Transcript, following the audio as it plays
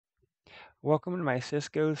Welcome to my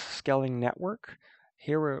Cisco Scaling Network.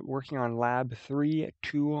 Here we're working on Lab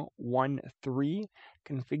 3213,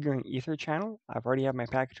 configuring EtherChannel. I've already have my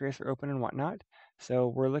packet tracer open and whatnot. So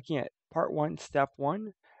we're looking at Part 1, Step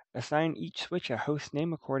 1, assign each switch a host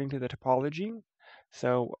name according to the topology.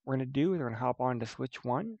 So what we're going to do is we're going to hop on to switch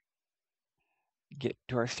 1, get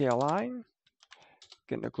to our CLI,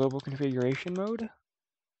 get into global configuration mode,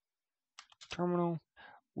 terminal.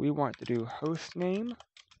 We want to do host name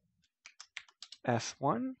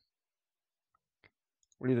S1.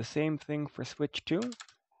 We'll do the same thing for switch 2.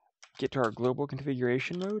 Get to our global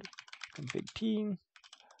configuration mode, config T,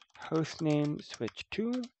 host name switch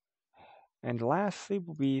 2, and lastly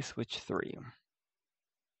will be switch 3.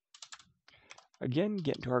 Again,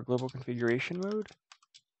 get into our global configuration mode,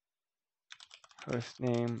 host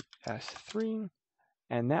name S3,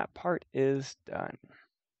 and that part is done.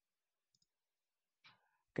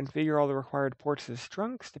 Configure all the required ports as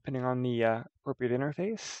trunks depending on the appropriate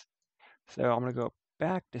interface. So I'm going to go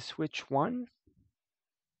back to switch 1.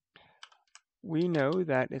 We know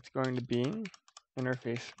that it's going to be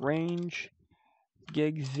interface range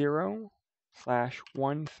gig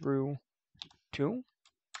 0/1 through 2.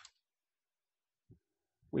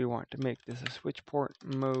 We want to make this a switch port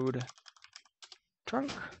mode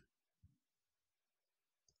trunk.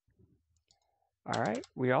 All right,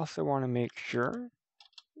 we also want to make sure,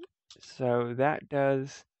 so that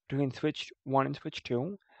does between switch 1 and switch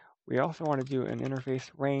 2. We also want to do an interface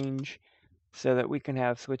range so that we can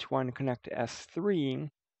have switch 1 connect to S3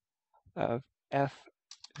 of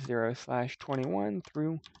F0/21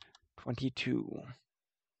 through 22.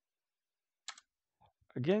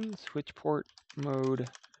 Again, switch port mode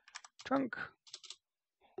trunk,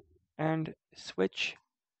 and switch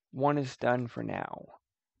 1 is done for now.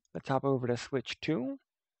 Let's hop over to switch 2.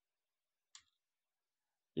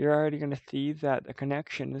 You're already going to see that the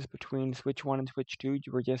connections between switch 1 and switch 2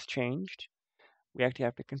 were just changed. We actually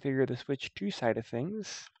have to configure the switch 2 side of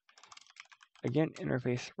things. Again,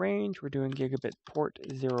 interface range, we're doing gigabit port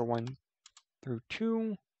 01 through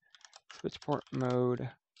 2, switch port mode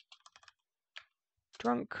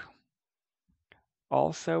trunk.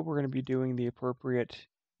 Also, we're going to be doing the appropriate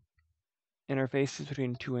interfaces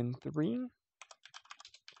between 2 and 3.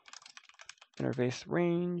 Interface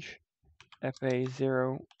range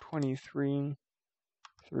FA023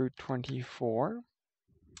 through 24.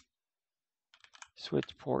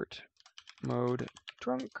 Switch port mode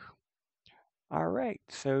trunk. All right,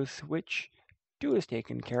 so switch 2 is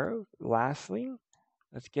taken care of. Lastly,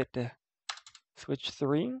 let's get to switch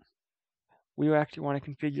 3. We actually want to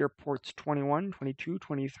configure ports 21, 22,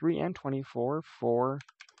 23, and 24 for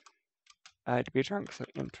to be a trunk. So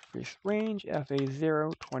interface range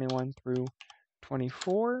FA0 21 through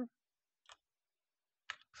 24.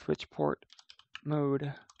 Switch port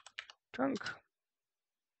mode trunk.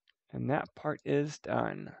 And that part is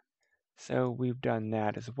done. So we've done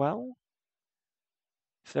that as well.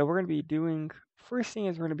 So we're going to be doing, first thing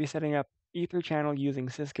is we're going to be setting up EtherChannel using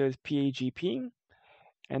Cisco's PAGP.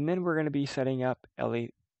 And then we're going to be setting up the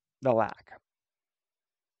LAC.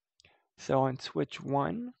 So on switch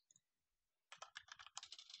 1,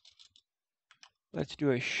 let's do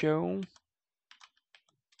a show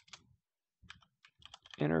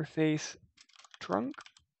interface trunk.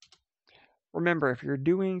 Remember, if you're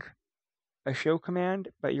doing a show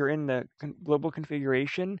command, but you're in the global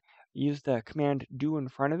configuration, use the command do in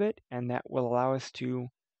front of it, and that will allow us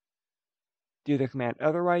to do the command.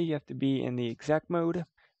 Otherwise, you have to be in the exec mode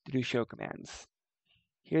to do show commands.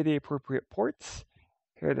 Here are the appropriate ports.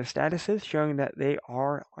 Here are the statuses showing that they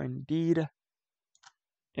are indeed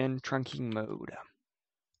in trunking mode.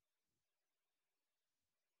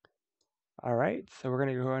 All right, so we're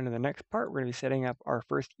going to go into the next part. We're going to be setting up our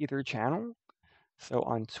first Ether channel. So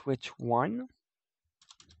on switch 1,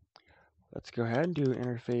 let's go ahead and do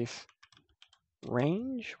interface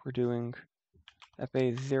range. We're doing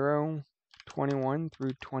FA0 21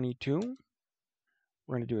 through 22.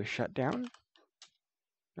 We're going to do a shutdown.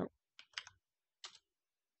 Nope.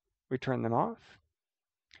 We turn them off.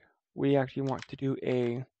 We actually want to do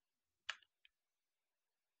a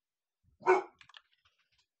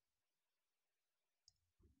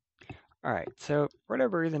all right, so for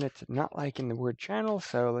whatever reason, it's not liking the word channel,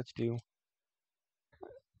 so let's do,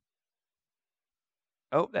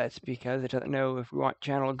 oh, that's because it doesn't know if we want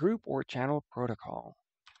channel group or channel protocol.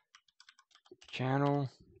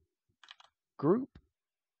 Channel group,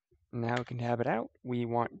 now we can have it out. We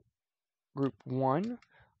want group 1.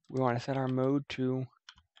 We want to set our mode to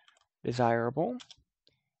desirable.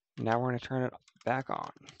 Now we're going to turn it back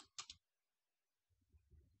on.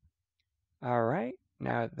 All right,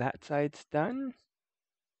 now that side's done.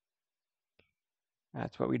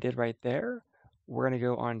 That's what we did right there. We're going to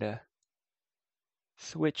go on to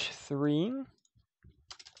switch 3.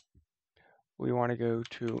 We want to go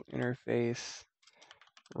to interface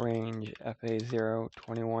range FA0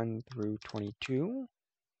 21 through 22.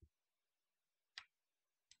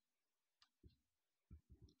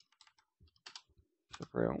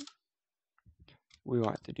 Through. We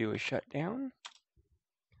want to do a shutdown.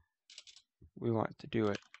 We want to do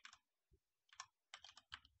it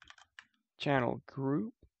channel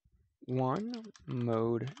group 1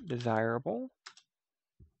 mode desirable.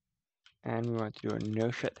 And we want to do a no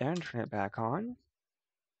shutdown, turn it back on.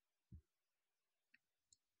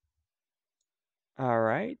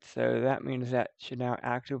 Alright, so that means that should now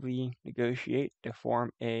actively negotiate to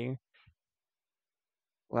form a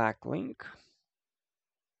LAC link.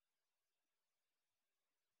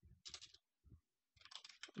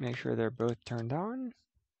 Make sure they're both turned on.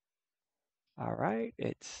 Alright,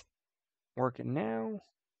 it's working now.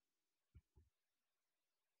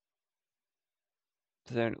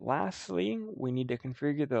 Then lastly, we need to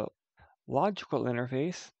configure the logical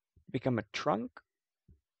interface to become a trunk.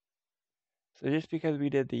 So just because we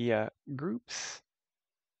did the groups,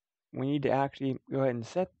 we need to actually go ahead and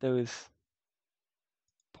set those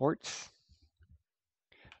ports.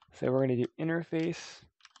 So we're going to do interface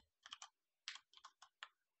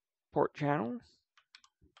port channel.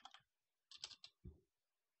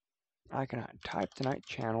 I cannot type tonight,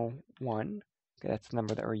 channel 1. Okay, that's the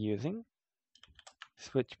number that we're using.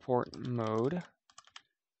 Switch port mode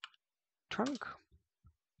trunk.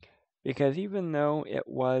 Because even though it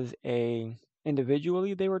was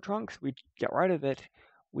individually they were trunks, we got rid of it.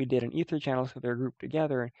 We did an ether channel so they're grouped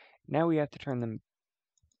together. Now we have to turn them,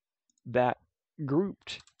 that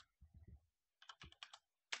grouped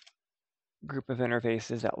group of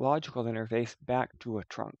interfaces, that logical interface, back to a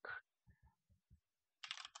trunk.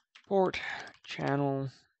 Port channel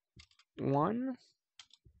 1,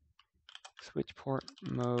 switch port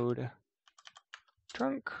mode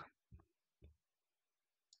trunk.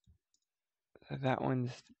 So that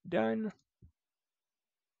one's done.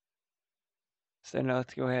 So now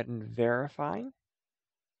let's go ahead and verify.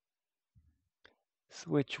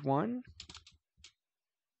 Switch 1,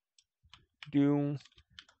 do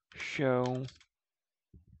show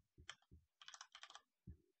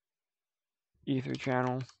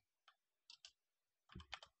EtherChannel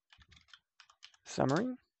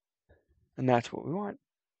summary, and that's what we want.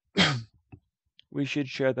 We should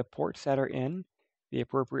show the ports that are in the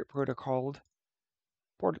appropriate protocol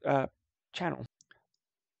channel.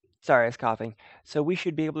 Sorry, I was coughing. So we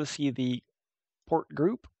should be able to see the port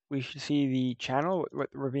group. We should see the channel, what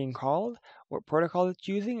we're being called, what protocol it's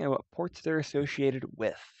using, and what ports they're associated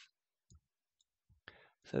with.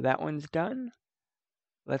 So that one's done.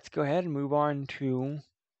 Let's go ahead and move on to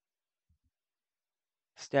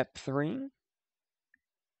step 3.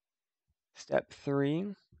 Step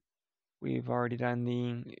 3, we've already done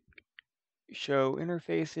the show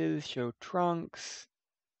interfaces, show trunks.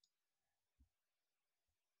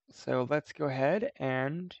 So let's go ahead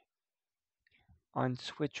and on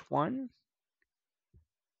switch 1,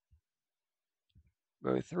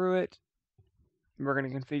 go through it. We're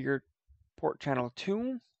going to configure port channel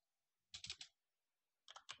 2.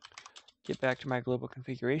 Get back to my global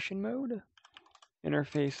configuration mode.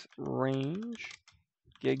 Interface range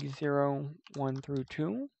gig 0, 1 through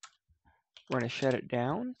 2. We're going to shut it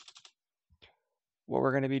down. What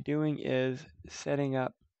we're going to be doing is setting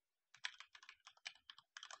up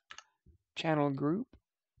channel group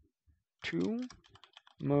 2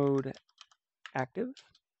 mode active.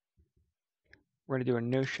 We're going to do a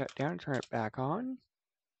no shutdown, turn it back on.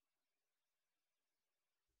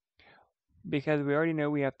 Because we already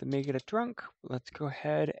know we have to make it a trunk, let's go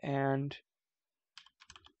ahead and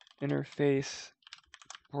interface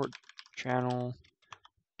port channel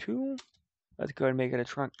 2. Let's go ahead and make it a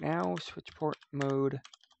trunk now. Switch port mode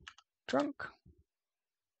trunk.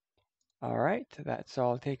 Alright, that's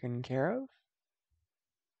all taken care of.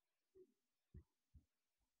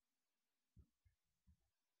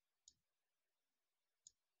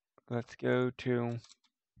 Let's go to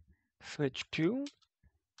switch 2,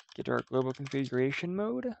 get our global configuration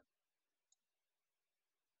mode.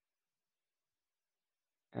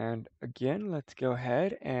 And again, let's go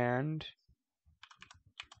ahead and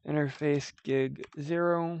interface gig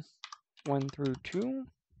 0, 1 through 2.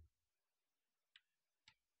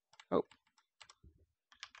 Oh,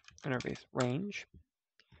 interface range.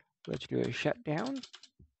 Let's do a shutdown.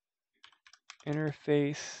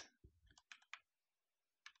 Interface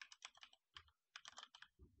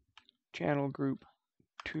channel group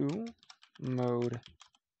 2 mode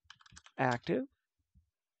active.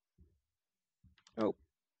 Oh,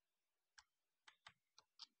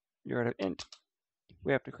 you're out of int.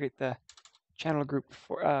 We have to create the channel group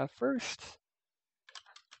for, first.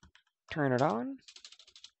 Turn it on.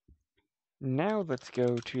 Now let's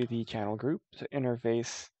go to the channel group. So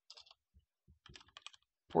interface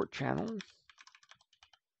port channel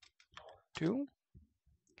 2,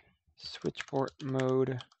 switch port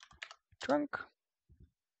mode trunk.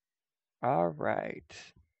 All right.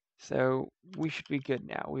 So we should be good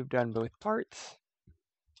now. We've done both parts.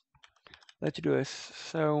 Let's do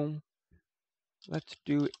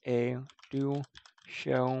a do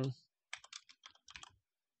show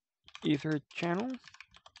EtherChannel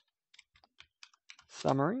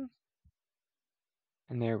summary.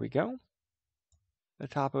 And there we go.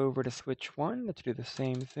 Let's hop over to switch 1. Let's do the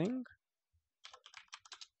same thing.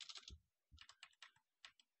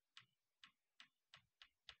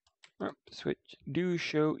 Do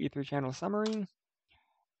show EtherChannel summary.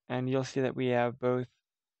 And you'll see that we have both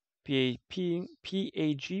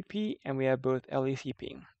PAGP, and we have both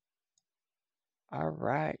LECP. All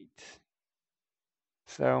right.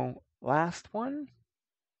 So last one,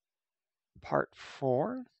 part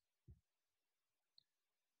 4.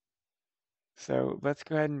 So let's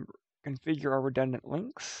go ahead and configure our redundant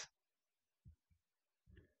links.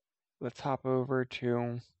 Let's hop over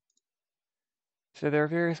to, so there are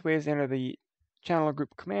various ways to enter the channel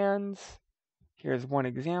group commands. Here's one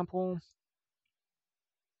example.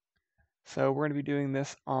 So we're going to be doing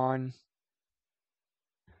this on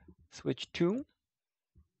switch 2.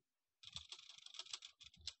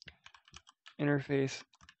 Interface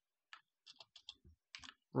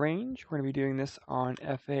range. We're going to be doing this on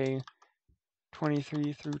FA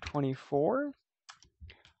 23 through 24. We're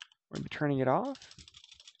going to be turning it off.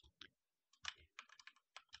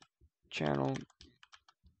 Channel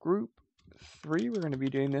group 3, we're going to be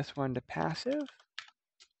doing this one to passive.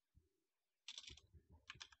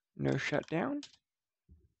 No shutdown.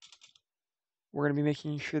 We're going to be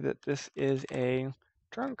making sure that this is a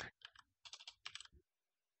trunk.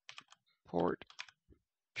 Port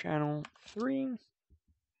channel 3,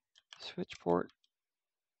 switch port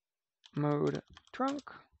mode trunk.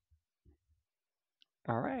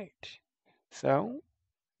 All right. So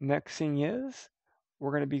next thing is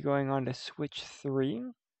we're going to be going on to switch 3.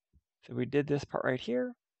 So we did this part right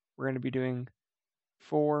here. We're going to be doing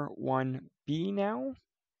 4.1b now.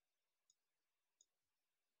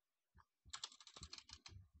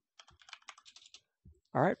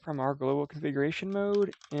 All right, from our global configuration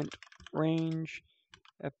mode, int range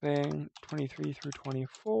FA 23 through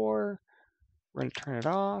 24. We're going to turn it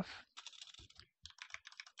off.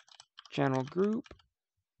 Channel group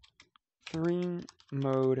 3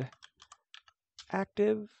 mode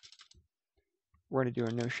active. We're going to do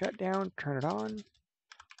a no shutdown, turn it on.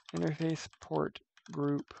 Interface port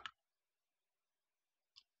group,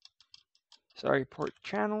 port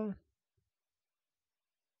channel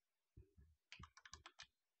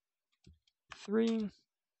 3.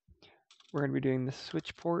 We're going to be doing the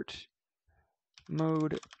switch port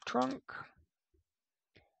mode trunk.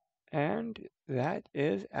 And that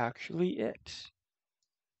is actually it.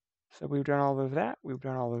 So we've done all of that. We've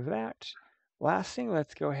done all of that. Last thing,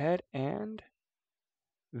 let's go ahead and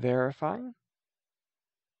verify.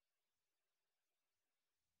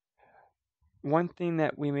 One thing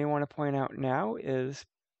that we may want to point out now is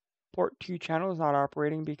port 2 channel is not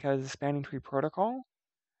operating because of spanning tree protocol.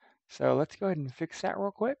 So let's go ahead and fix that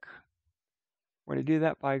real quick. We're going to do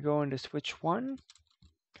that by going to switch 1.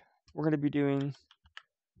 We're going to be doing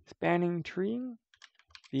spanning tree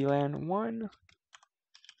VLAN 1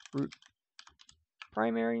 root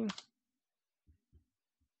primary,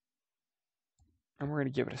 and we're going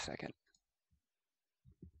to give it a second.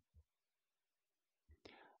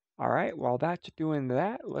 All right, while that's doing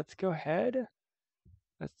that, let's go ahead.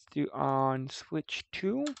 Let's do on switch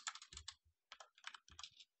 2.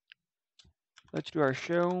 Let's do our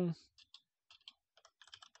show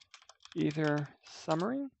ether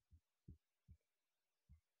summary.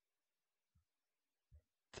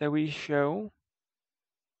 So we show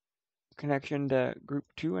connection to group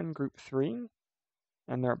 2 and group 3,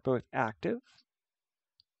 and they're both active.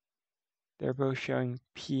 They're both showing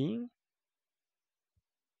P,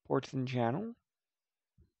 ports and channel,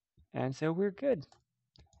 and so we're good.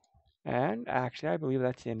 And actually, I believe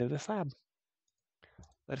that's the end of this lab.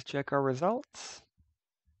 Let's check our results.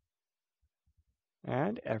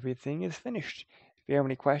 And everything is finished. If you have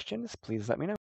any questions, please let me know.